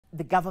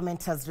The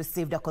government has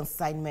received a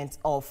consignment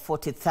of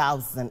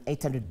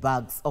 40,800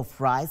 bags of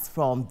rice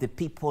from the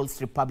People's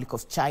Republic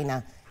of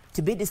China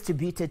to be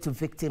distributed to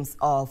victims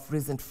of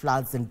recent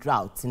floods and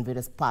droughts in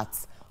various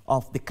parts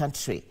of the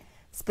country.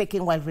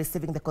 Speaking while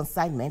receiving the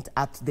consignment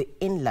at the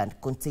Inland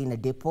Container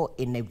Depot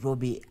in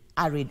Nairobi,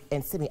 Arid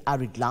and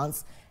Semi-Arid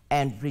Lands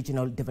and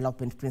Regional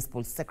Development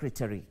Principal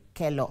Secretary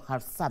Kelo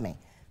Harsame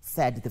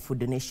said the food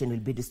donation will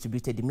be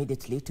distributed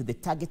immediately to the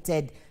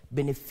targeted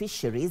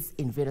beneficiaries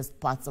in various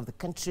parts of the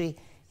country,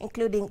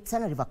 including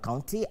Tana River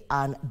County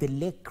and the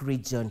Lake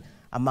region,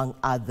 among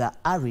other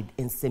arid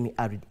and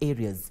semi-arid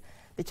areas.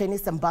 The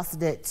Chinese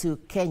ambassador to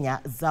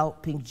Kenya,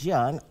 Zhao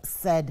Pingjian,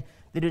 said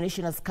the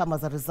donation has come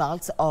as a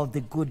result of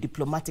the good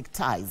diplomatic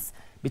ties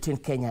between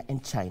Kenya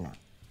and China.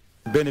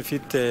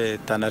 Benefit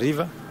Tana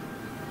River,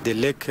 the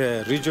Lake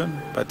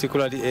region,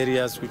 particularly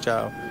areas which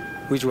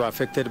were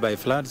affected by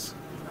floods,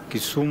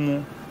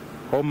 Kisumu,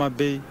 Homa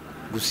Bay,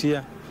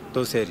 Busia,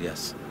 those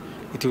areas.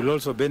 It will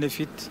also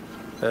benefit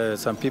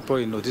some people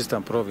in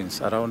Northeastern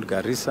Province around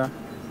Garissa,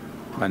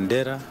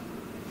 Mandera,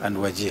 and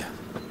Wajir,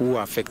 who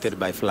are affected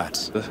by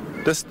floods.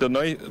 This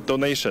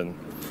donation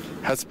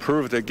has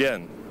proved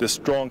again the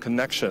strong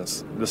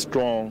connections, the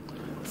strong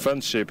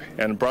friendship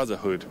and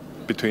brotherhood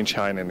between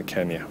China and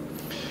Kenya.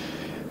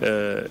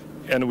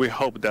 And we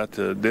hope that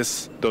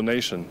this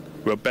donation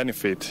will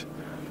benefit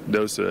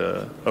those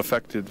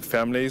affected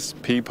families,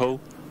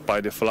 people,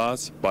 by the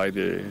floods, by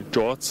the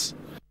droughts,